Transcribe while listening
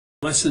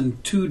Lesson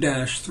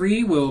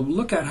 2-3 will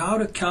look at how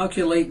to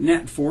calculate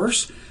net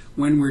force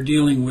when we're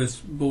dealing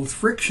with both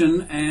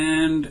friction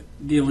and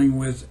dealing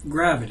with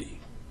gravity.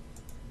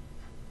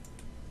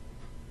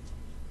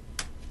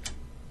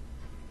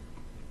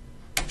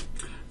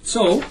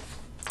 So,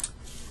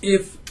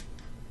 if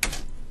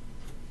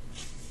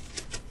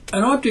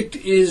an object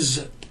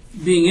is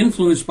being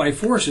influenced by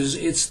forces,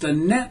 it's the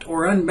net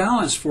or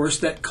unbalanced force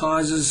that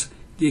causes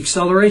the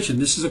acceleration.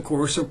 This is, of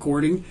course,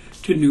 according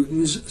to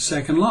Newton's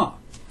second law.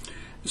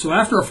 So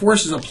after a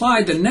force is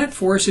applied, the net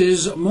force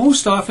is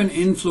most often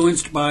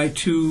influenced by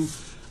two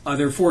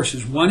other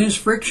forces. One is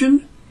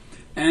friction,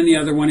 and the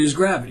other one is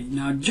gravity.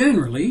 Now,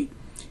 generally,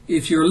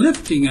 if you're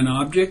lifting an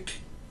object,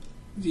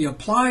 the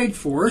applied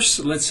force,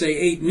 let's say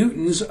 8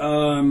 newtons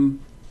of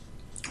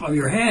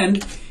your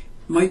hand,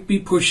 might be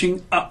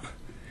pushing up.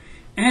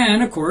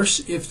 And, of course,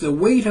 if the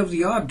weight of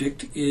the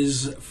object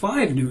is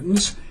 5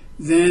 newtons,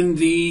 then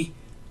the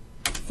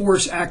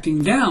force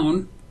acting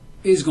down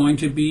is going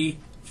to be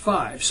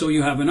 5. So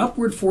you have an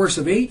upward force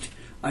of 8,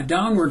 a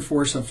downward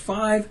force of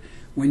 5.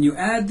 When you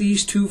add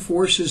these two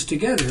forces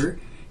together,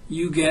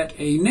 you get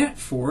a net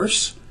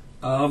force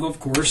of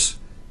course,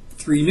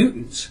 3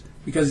 newtons.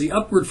 Because the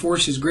upward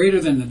force is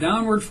greater than the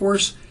downward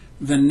force,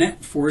 the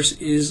net force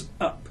is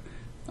up.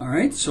 All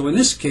right, so in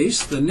this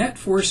case, the net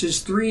force is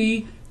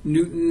 3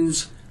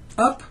 newtons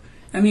up,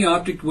 and the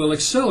object will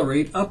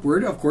accelerate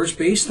upward, of course,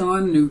 based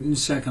on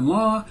Newton's second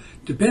law.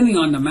 Depending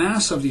on the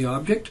mass of the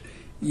object,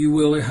 you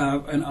will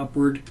have an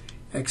upward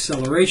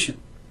acceleration.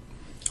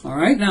 All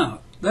right,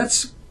 now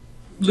that's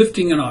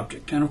lifting an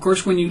object. And of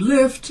course, when you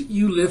lift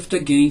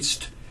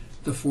against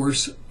the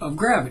force of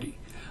gravity.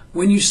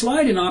 When you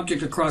slide an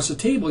object across a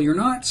table, you're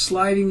not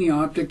sliding the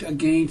object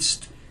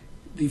against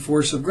the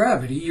force of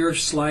gravity, you're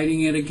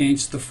sliding it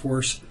against the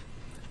force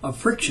of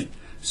friction.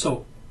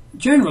 So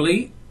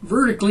generally,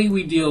 vertically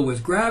we deal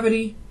with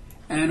gravity,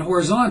 and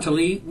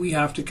horizontally we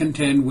have to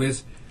contend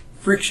with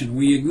friction.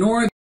 We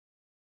ignore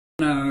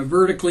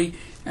vertically,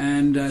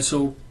 and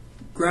so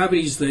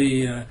gravity is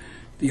the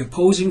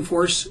opposing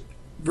force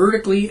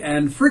vertically,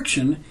 and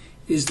friction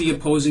is the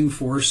opposing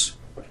force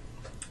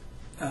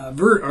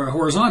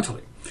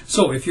horizontally.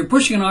 So if you're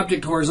pushing an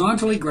object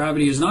horizontally,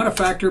 gravity is not a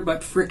factor,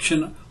 but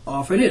friction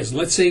often is.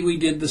 Let's say we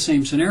did the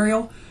same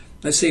scenario.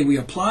 Let's say we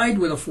applied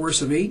with a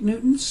force of 8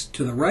 newtons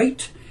to the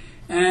right,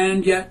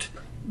 and yet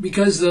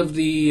because of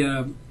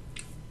the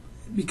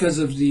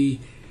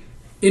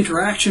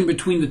interaction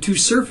between the two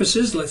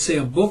surfaces, let's say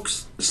a book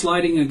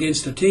sliding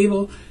against a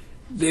table,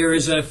 there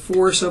is a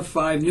force of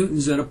 5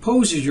 newtons that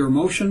opposes your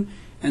motion,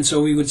 and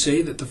so we would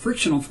say that the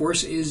frictional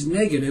force is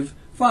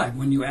 -5.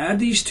 When you add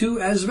these two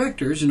as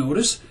vectors,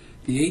 notice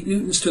the 8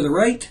 newtons to the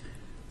right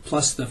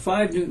plus the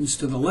 5 newtons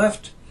to the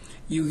left,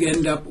 you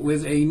end up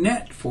with a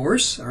net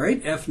force. All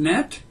right, F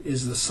net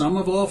is the sum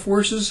of all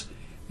forces.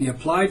 The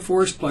applied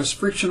force plus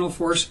frictional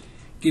force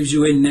gives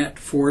you a net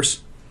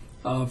force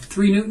of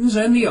 3 newtons,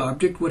 and the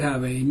object would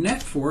have a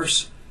net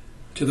force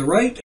to the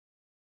right,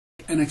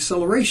 an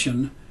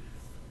acceleration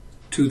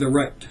to the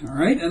right. All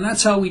right, and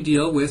that's how we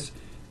deal with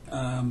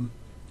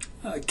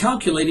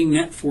calculating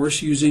net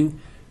force using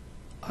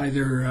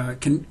either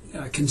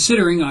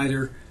considering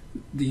either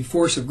the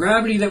force of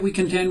gravity that we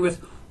contend with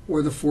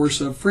or the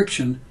force of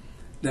friction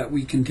that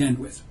we contend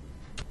with.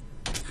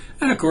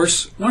 And of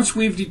course, once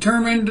we've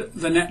determined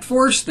the net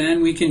force,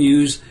 then we can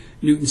use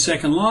Newton's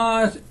second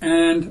law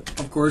and,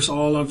 of course,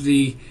 all of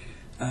the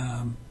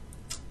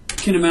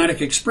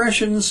kinematic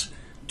expressions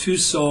to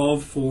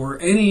solve for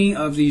any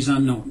of these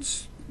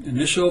unknowns: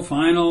 initial,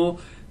 final,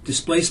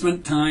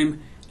 displacement, time,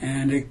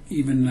 and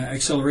even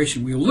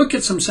acceleration. We'll look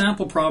at some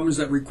sample problems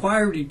that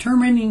require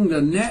determining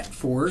the net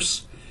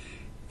force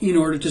in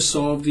order to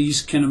solve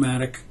these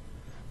kinematic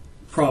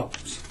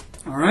problems.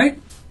 All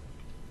right?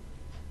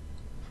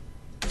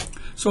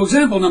 So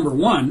example number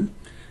 1,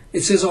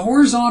 it says a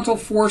horizontal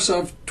force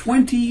of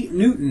 20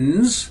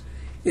 newtons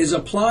is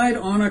applied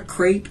on a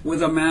crate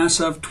with a mass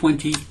of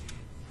 20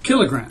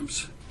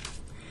 kilograms.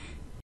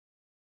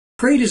 The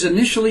crate is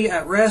initially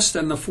at rest,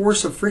 and the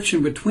force of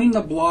friction between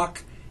the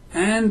block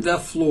and the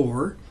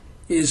floor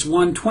is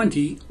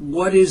 120.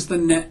 What is the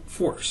net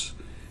force?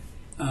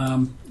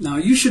 Now,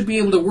 you should be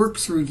able to work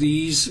through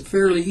these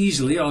fairly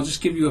easily. I'll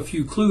just give you a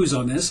few clues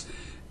on this.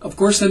 Of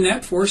course, the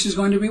net force is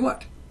going to be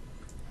what?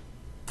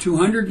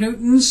 200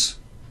 newtons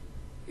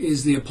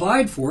is the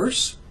applied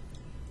force.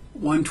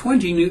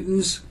 120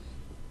 newtons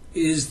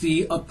is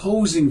the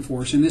opposing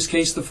force, in this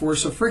case the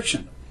force of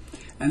friction.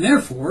 And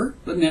therefore,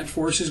 the net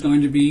force is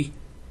going to be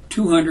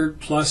 200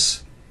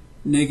 plus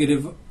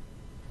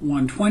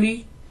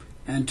 -120,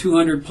 and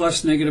 200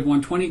 plus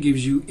 -120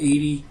 gives you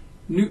 80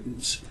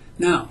 newtons.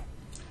 Now,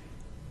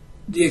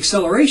 the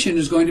acceleration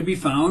is going to be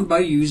found by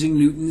using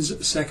Newton's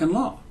second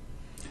law.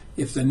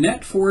 If the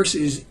net force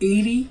is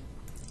 80,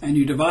 and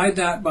you divide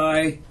that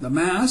by the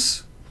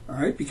mass, all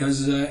right,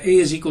 because A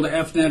is equal to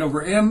F net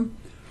over M,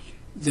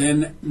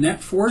 then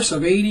net force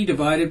of 80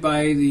 divided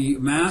by the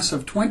mass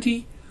of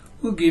 20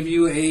 will give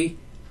you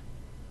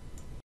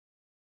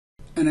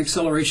an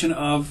acceleration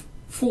of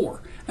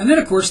 4. And then,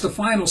 of course, the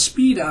final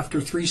speed after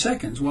 3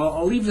 seconds. Well,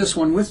 I'll leave this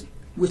one with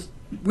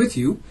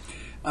you.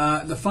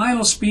 The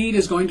final speed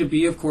is going to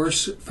be, of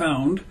course,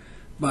 found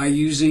by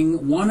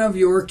using one of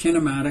your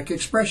kinematic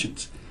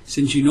expressions.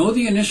 Since you know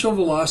the initial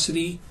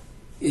velocity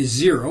is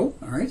 0,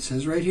 all right, it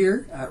says right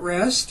here, at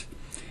rest,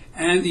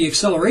 and the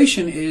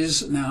acceleration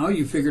is, now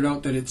you figured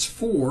out that it's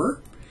 4,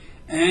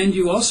 and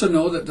you also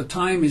know that the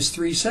time is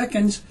 3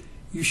 seconds,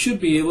 you should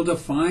be able to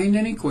find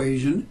an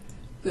equation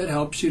that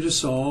helps you to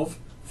solve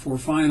for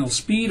final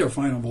speed or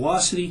final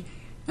velocity,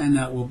 and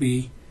that will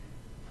be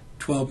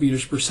 12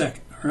 meters per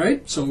second. All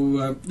right,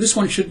 so this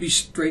one should be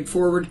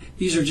straightforward.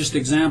 These are just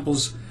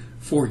examples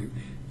for you.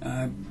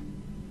 The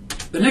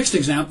next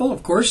example,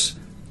 of course,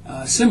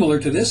 similar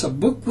to this, a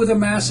book with a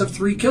mass of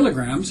 3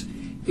 kilograms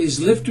is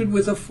lifted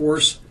with a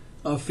force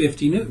of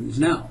 50 newtons.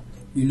 Now,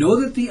 you know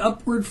that the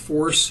upward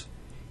force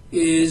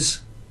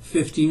is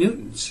 50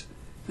 newtons.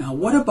 Now,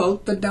 what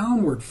about the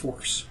downward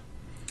force?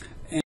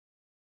 And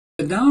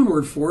the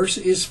downward force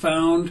is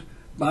found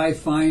by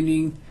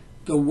finding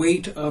the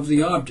weight of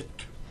the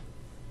object.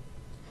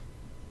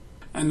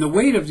 And the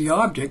weight of the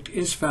object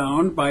is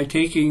found by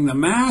taking the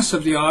mass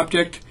of the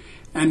object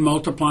and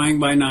multiplying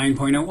by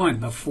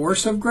 9.01. The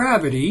force of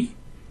gravity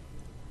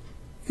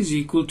is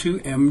equal to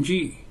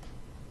mg.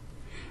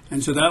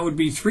 And so that would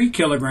be 3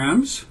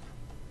 kilograms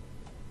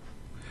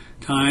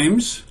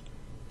times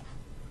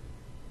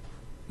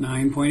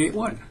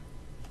 9.81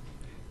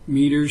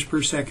 meters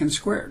per second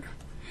squared.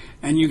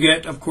 And you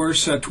get, of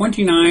course,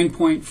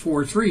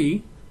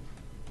 29.43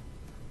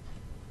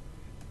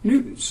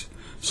 newtons.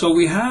 So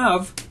we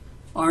have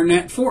our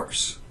net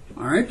force,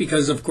 all right,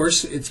 because of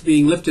course it's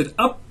being lifted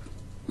up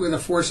with a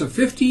force of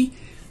 50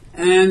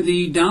 and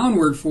the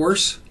downward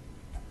force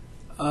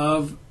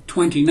of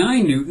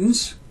 29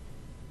 newtons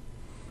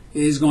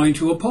is going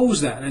to oppose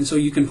that. And so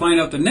you can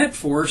find out the net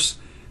force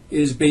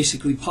is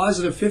basically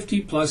positive 50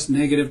 plus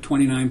negative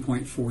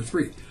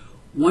 29.43.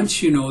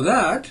 Once you know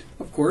that,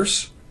 of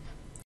course,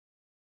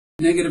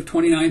 negative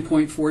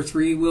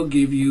 29.43 will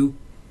give you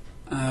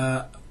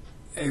a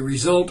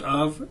result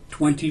of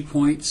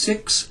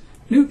 20.6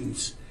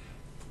 newtons.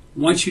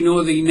 Once you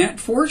know the net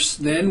force,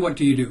 then what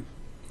do?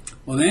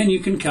 Well, then you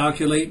can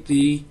calculate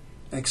the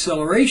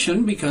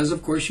acceleration, because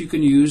of course you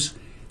can use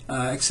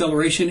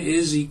acceleration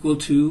is equal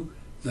to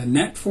the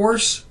net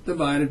force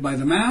divided by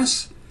the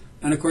mass,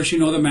 and of course you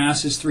know the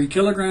mass is 3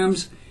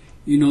 kilograms,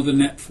 you know the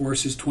net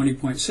force is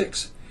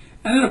 20.6.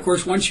 And then of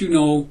course once you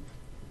know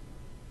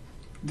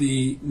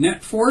the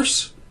net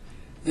force,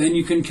 then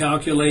you can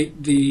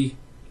calculate the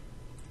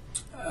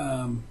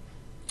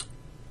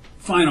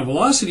final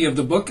velocity of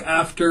the book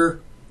after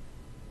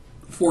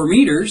 4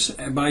 meters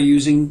by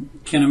using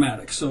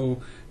kinematics.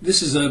 So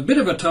this is a bit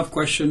of a tough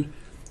question,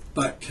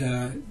 but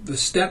the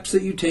steps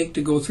that you take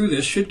to go through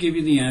this should give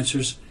you the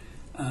answers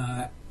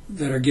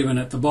that are given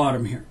at the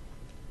bottom here.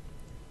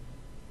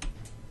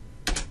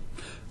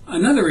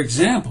 Another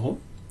example,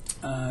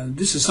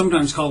 this is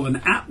sometimes called an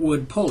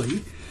Atwood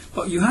pulley,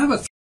 but you have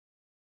a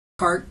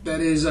cart that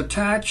is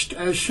attached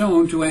as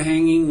shown to a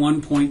hanging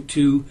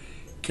 1.2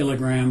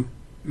 kilogram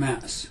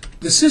mass.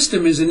 The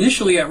system is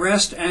initially at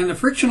rest and the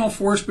frictional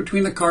force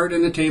between the cart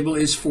and the table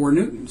is 4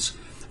 newtons.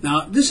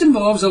 Now this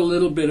involves a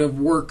little bit of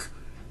work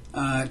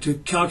to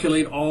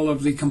calculate all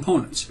of the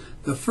components.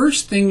 The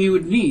first thing you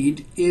would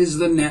need is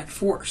the net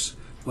force.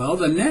 Well,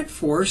 the net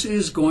force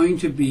is going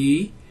to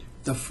be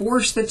the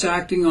force that's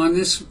acting on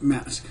this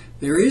mass.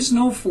 There is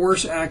no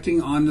force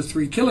acting on the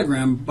 3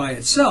 kilogram by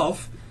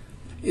itself.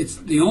 It's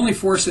the only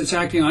force that's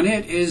acting on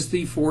it is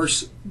the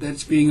force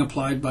that's being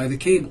applied by the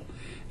cable.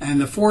 And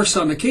the force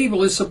on the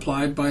cable is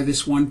supplied by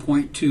this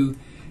 1.2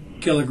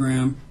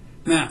 kilogram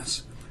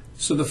mass.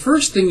 So the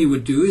first thing you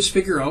would do is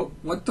figure out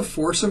what the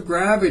force of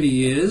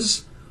gravity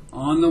is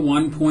on the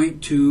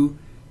 1.2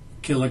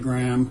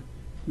 kilogram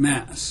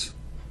mass.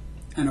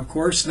 And of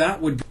course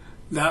that would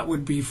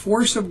be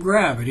force of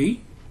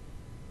gravity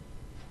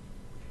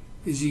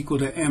is equal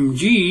to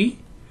mg,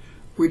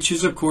 which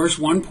is of course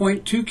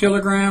 1.2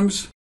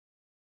 kilograms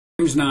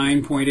times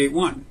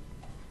 9.81.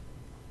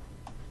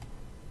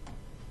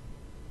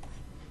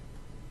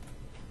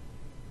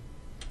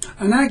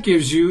 And that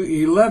gives you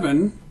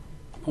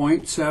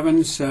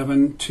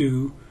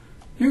 11.772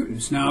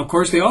 newtons. Now, of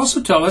course, they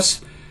also tell us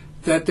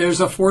that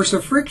there's a force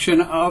of friction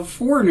of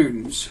 4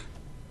 newtons.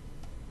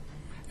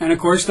 And, of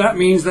course, that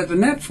means that the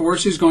net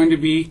force is going to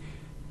be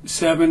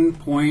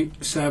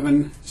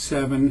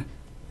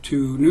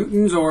 7.772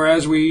 newtons, or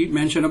as we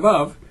mentioned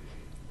above,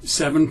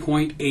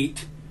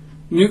 7.8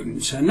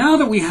 newtons. And now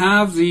that we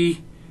have the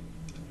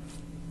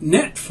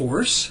net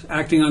force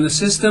acting on the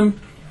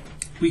system,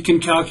 we can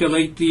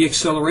calculate the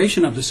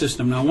acceleration of the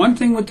system. Now, one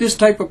thing with this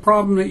type of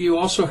problem that you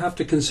also have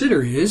to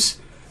consider is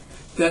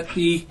that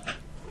the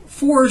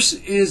force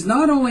is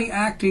not only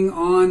acting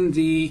on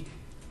the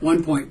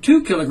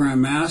 1.2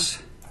 kilogram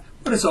mass,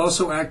 but it's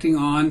also acting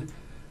on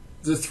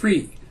the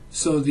 3.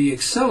 So the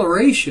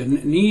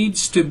acceleration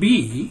needs to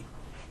be,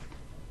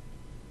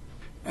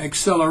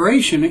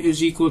 acceleration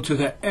is equal to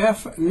the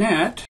F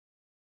net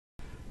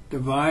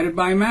divided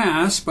by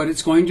mass, but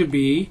it's going to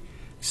be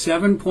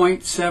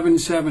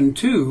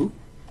 7.772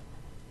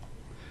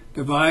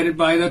 divided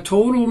by the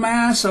total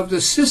mass of the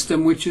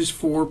system, which is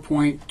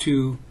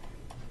 4.2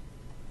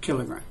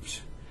 kilograms.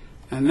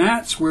 And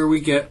that's where we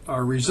get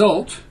our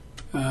result.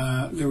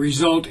 The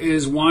result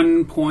is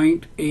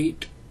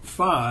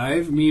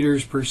 1.85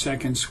 meters per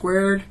second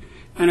squared,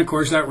 and of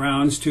course that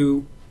rounds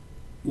to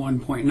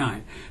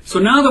 1.9. So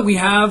now that we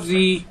have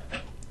the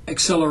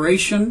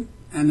acceleration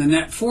and the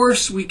net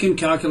force, we can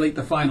calculate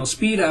the final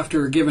speed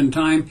after a given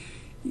time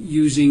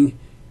using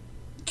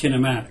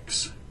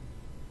kinematics.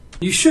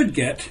 You should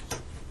get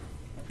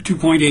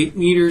 2.8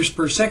 meters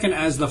per second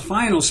as the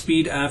final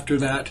speed after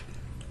that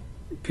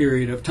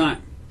period of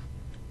time.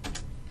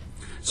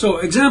 So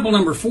example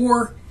number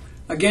 4,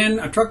 again,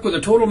 a truck with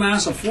a total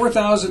mass of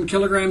 4,000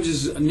 kilograms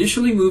is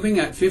initially moving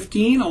at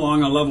 15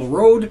 along a level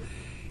road.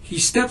 He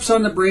steps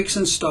on the brakes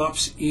and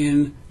stops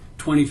in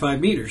 25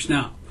 meters.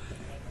 Now,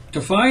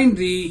 to find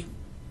the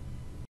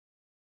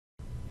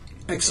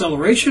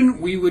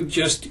acceleration, we would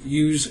just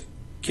use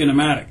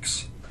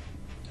kinematics.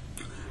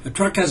 The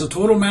truck has a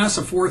total mass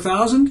of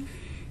 4,000.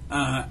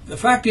 The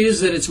fact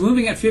is that it's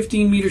moving at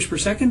 15 meters per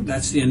second.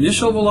 That's the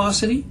initial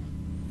velocity.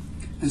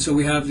 And so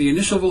we have the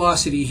initial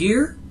velocity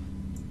here.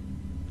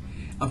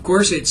 Of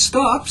course, it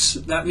stops.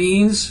 That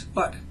means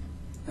what?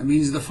 That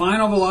means the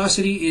final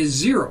velocity is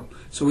 0.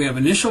 So we have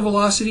initial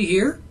velocity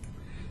here.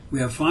 We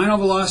have final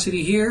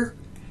velocity here.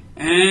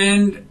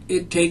 And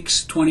it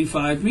takes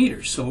 25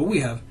 meters. So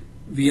we have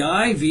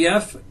VI,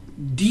 VF,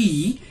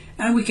 D,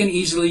 and we can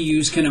easily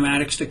use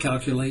kinematics to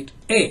calculate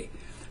A.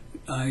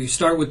 You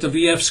start with the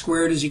VF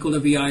squared is equal to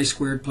VI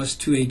squared plus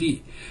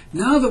 2AD.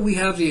 Now that we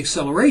have the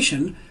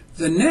acceleration,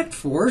 the net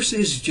force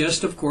is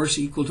just, of course,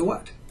 equal to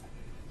what?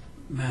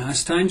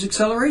 Mass times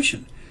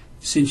acceleration.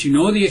 Since you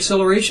know the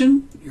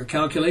acceleration, your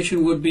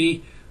calculation would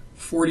be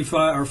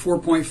 45 or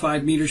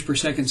 4.5 meters per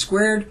second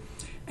squared,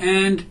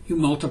 and you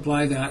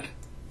multiply that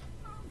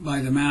by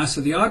the mass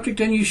of the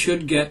object, and you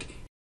should get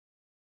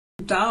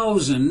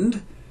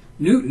 1,000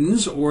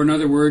 newtons, or in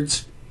other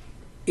words,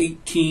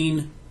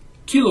 18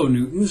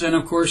 kilonewtons. And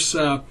of course,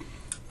 a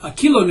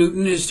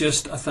kilonewton is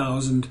just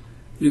 1,000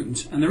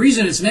 newtons. And the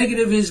reason it's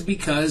negative is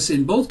because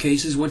in both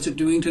cases, what's it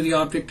doing to the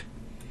object?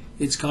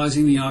 It's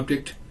causing the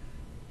object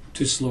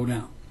to slow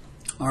down.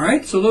 All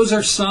right, so those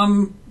are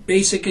some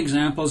basic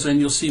examples, and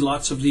you'll see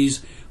lots of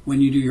these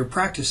when you do your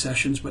practice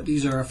sessions, but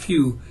these are a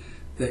few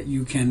that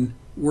you can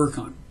work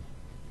on.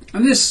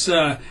 And this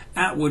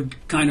Atwood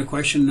kind of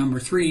question, number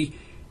 3,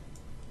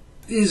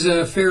 is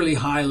a fairly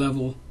high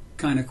level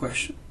kind of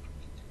question.